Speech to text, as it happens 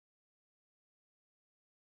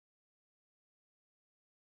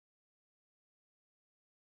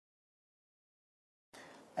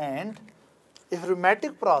And if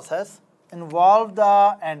rheumatic process involve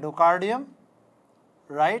the endocardium,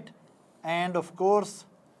 right, and of course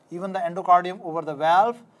even the endocardium over the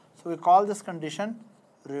valve, so we call this condition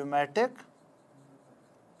rheumatic,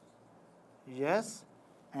 yes,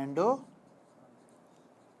 endocarditis.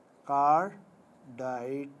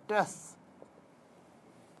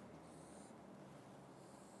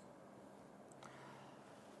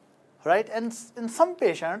 Right, and in some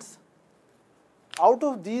patients, out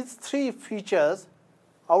of these three features,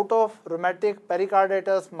 out of rheumatic,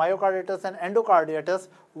 pericarditis, myocarditis and endocarditis,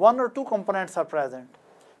 one or two components are present.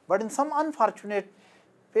 But in some unfortunate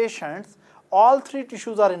patients, all three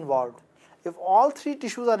tissues are involved. If all three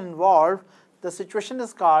tissues are involved, the situation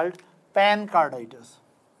is called pancarditis.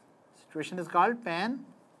 Situation is called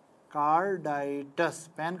pancarditis.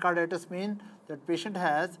 Pancarditis means that patient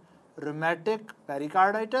has rheumatic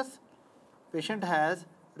pericarditis, patient has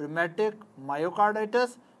rheumatic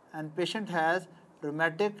myocarditis, and patient has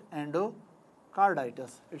rheumatic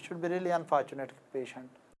endocarditis. It should be really unfortunate patient.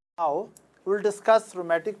 Now we will discuss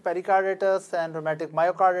rheumatic pericarditis and rheumatic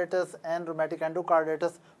myocarditis and rheumatic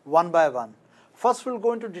endocarditis one by one. First we will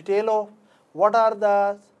go into detail of what are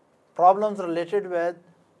the problems related with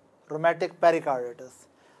rheumatic pericarditis.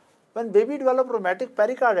 When baby develops rheumatic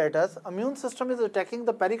pericarditis, immune system is attacking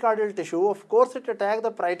the pericardial tissue. Of course, it attacks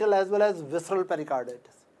the parietal as well as visceral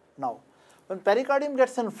pericarditis. Now, when pericardium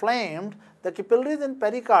gets inflamed, the capillaries in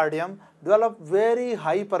pericardium develop very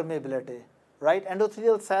high permeability, right?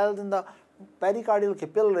 Endothelial cells in the pericardial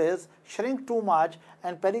capillaries shrink too much,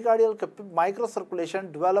 and pericardial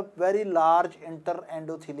microcirculation develop very large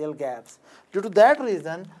interendothelial gaps. Due to that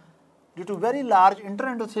reason, due to very large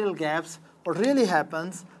interendothelial gaps, what really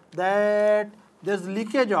happens that there's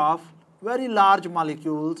leakage of very large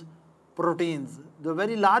molecules, proteins. The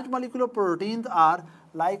very large molecule of proteins are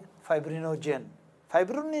like fibrinogen.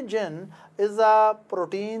 Fibrinogen is a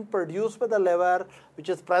protein produced by the liver which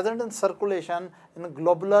is present in circulation in a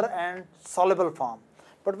globular and soluble form.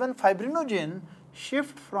 But when fibrinogen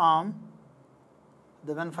shift from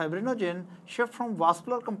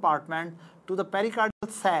vascular compartment to the pericardial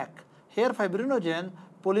sac, here fibrinogen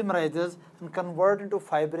polymerizes and convert into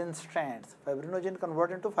fibrin strands. Fibrinogen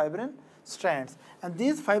convert into fibrin strands, and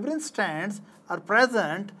these fibrin strands are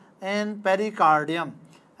present in pericardium.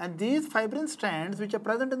 And these fibrin strands which are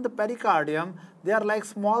present in the pericardium, they are like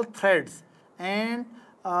small threads, and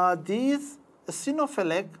these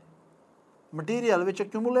eosinophilic material which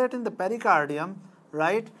accumulate in the pericardium,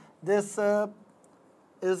 right, this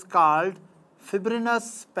is called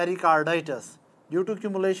fibrinous pericarditis. Due to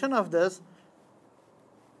accumulation of this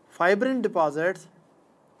fibrin deposit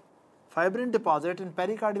in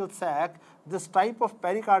pericardial sac, this type of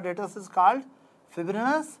pericarditis is called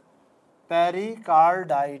fibrinous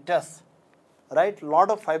pericarditis, right?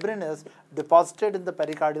 Lot of fibrin is deposited in the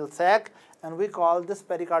pericardial sac, and we call this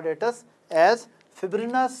pericarditis as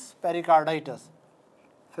fibrinous pericarditis.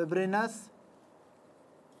 Fibrinous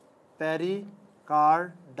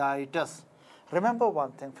pericarditis. Remember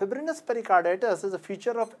one thing, fibrinous pericarditis is a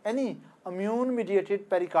feature of any immune-mediated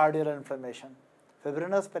pericardial inflammation.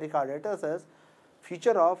 Fibrinous pericarditis is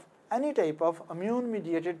feature of any type of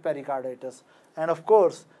immune-mediated pericarditis. And of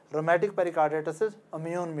course, rheumatic pericarditis is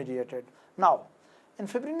immune-mediated. Now, in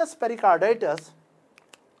fibrinous pericarditis,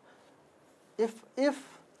 if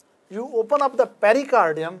you open up the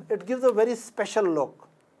pericardium, it gives a very special look.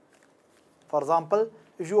 For example,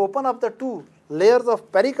 if you open up the two layers of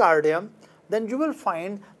pericardium, then you will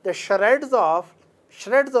find the shreds of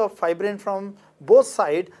fibrin from both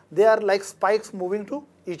sides. They are like spikes moving to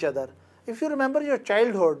each other. If you remember your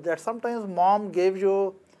childhood, that sometimes mom gave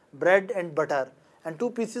you bread and butter, and two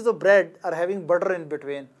pieces of bread are having butter in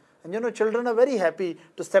between, and you know children are very happy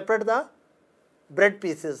to separate the bread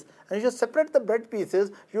pieces. And if you separate the bread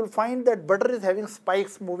pieces, you will find that butter is having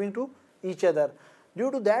spikes moving to each other.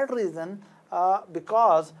 Due to that reason,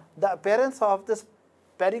 because the appearance of this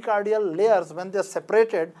pericardial layers, when they are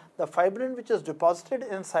separated, the fibrin which is deposited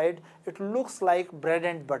inside, it looks like bread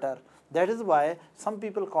and butter. That is why some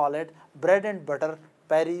people call it bread and butter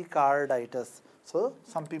pericarditis. So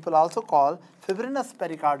some people also call fibrinous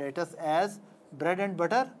pericarditis as bread and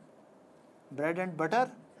butter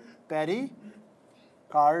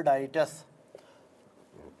pericarditis.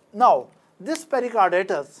 Now, this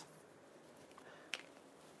pericarditis,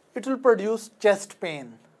 it will produce chest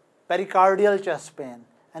pain, pericardial chest pain.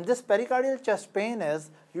 And this pericardial chest pain is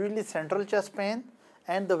usually central chest pain,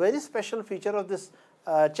 and the very special feature of this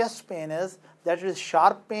chest pain is that it is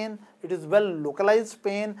sharp pain, it is well localized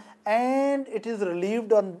pain, and it is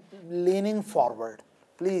relieved on leaning forward.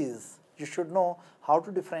 Please, you should know how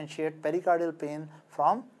to differentiate pericardial pain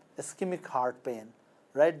from ischemic heart pain,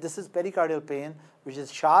 right? This is pericardial pain which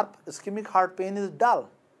is sharp, ischemic heart pain is dull,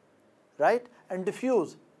 right, and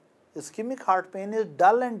diffuse. Ischemic heart pain is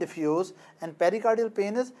dull and diffuse, and pericardial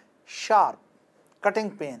pain is sharp,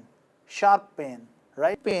 cutting pain, sharp pain,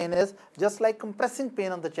 right? Pain is just like compressing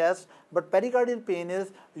pain on the chest, but pericardial pain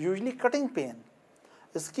is usually cutting pain.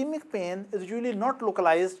 Ischemic pain is usually not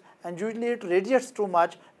localized and usually it radiates too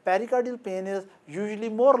much. Pericardial pain is usually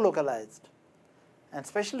more localized. And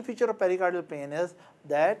special feature of pericardial pain is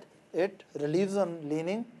that it relieves on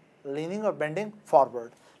leaning or bending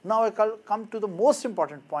forward. Now I come to the most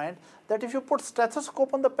important point, that if you put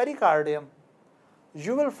stethoscope on the pericardium,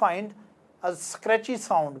 you will find a scratchy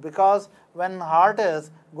sound, because when heart is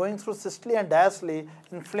going through systole and diastole,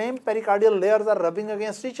 inflamed pericardial layers are rubbing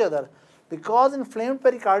against each other. Because inflamed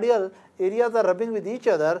pericardial areas are rubbing with each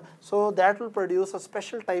other, so that will produce a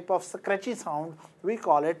special type of scratchy sound. We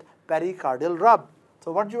call it pericardial rub.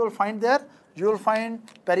 So what you will find there? You will find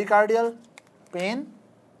pericardial pain.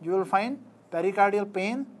 You will find pericardial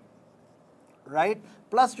pain, right?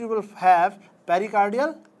 Plus you will have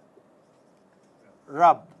pericardial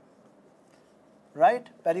rub, right?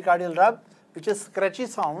 Pericardial rub, which is scratchy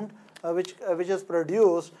sound, which is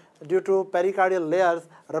produced due to pericardial layers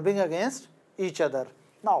rubbing against each other.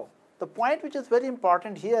 Now, the point which is very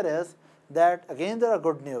important here is that again there are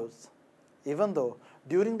good news. Even though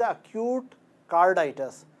during the acute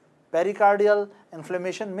carditis, pericardial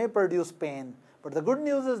inflammation may produce pain, but the good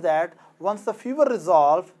news is that once the fever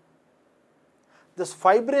resolves, this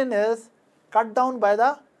fibrin is cut down by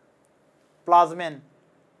the plasmin,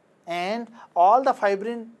 and all the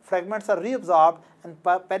fibrin fragments are reabsorbed, and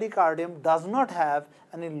pericardium does not have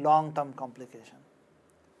any long-term complication.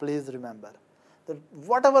 Please remember that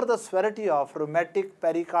whatever the severity of rheumatic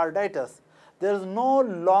pericarditis, there is no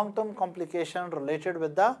long-term complication related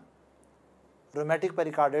with the rheumatic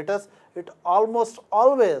pericarditis. It almost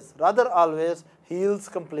always, rather always, heals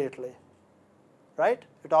completely, right?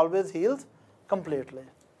 It always heals completely.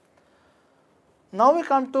 Now we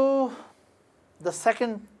come to the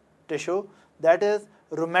second tissue, that is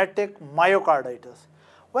rheumatic myocarditis.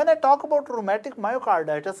 When I talk about rheumatic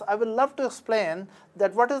myocarditis, I will love to explain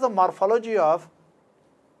that what is the morphology of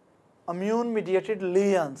immune-mediated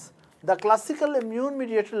lesions. The classical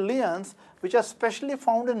immune-mediated lesions, which are specially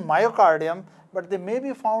found in myocardium, but they may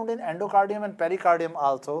be found in endocardium and pericardium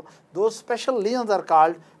also. Those special lesions are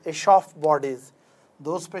called Aschoff bodies.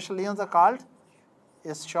 Those special lesions are called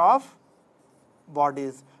Aschoff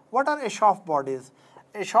bodies. What are Aschoff bodies?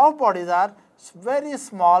 Aschoff bodies are very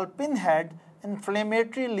small pinhead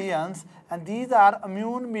inflammatory lesions, and these are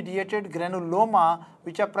immune-mediated granuloma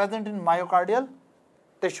which are present in myocardial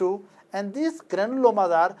tissue, and these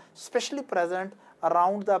granulomas are specially present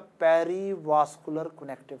around the perivascular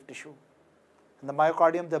connective tissue. In the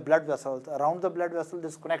myocardium, the blood vessels, around the blood vessel,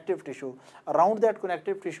 this connective tissue, around that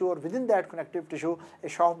connective tissue or within that connective tissue,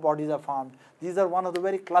 Aschoff bodies are formed. These are one of the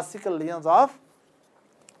very classical lesions of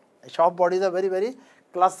Aschoff bodies are very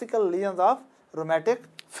classical lesions of rheumatic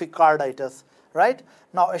carditis, right?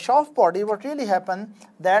 Now, Aschoff body, what really happened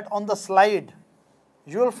that on the slide,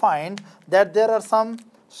 you will find that there are some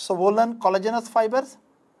swollen collagenous fibers,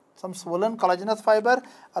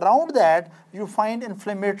 Around that, you find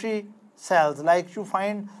inflammatory cells, like you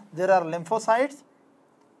find there are lymphocytes,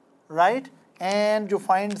 right? And you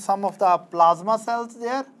find some of the plasma cells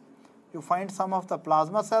there. You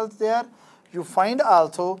find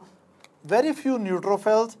also very few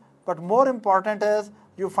neutrophils, but more important is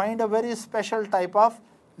you find a very special type of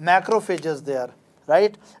macrophages there,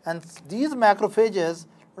 right? And these macrophages,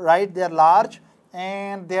 right, they are large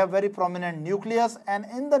and they have very prominent nucleus, and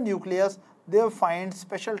in the nucleus they find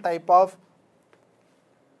special type of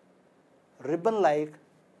ribbon-like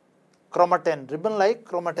chromatin.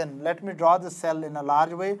 Let me draw the cell in a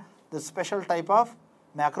large way. This special type of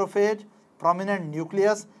macrophage, prominent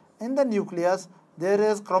nucleus. In the nucleus, there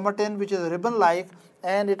is chromatin which is ribbon-like,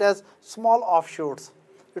 and it has small offshoots.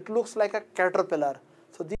 It looks like a caterpillar.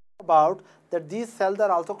 So these about that these cells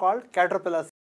are also called caterpillar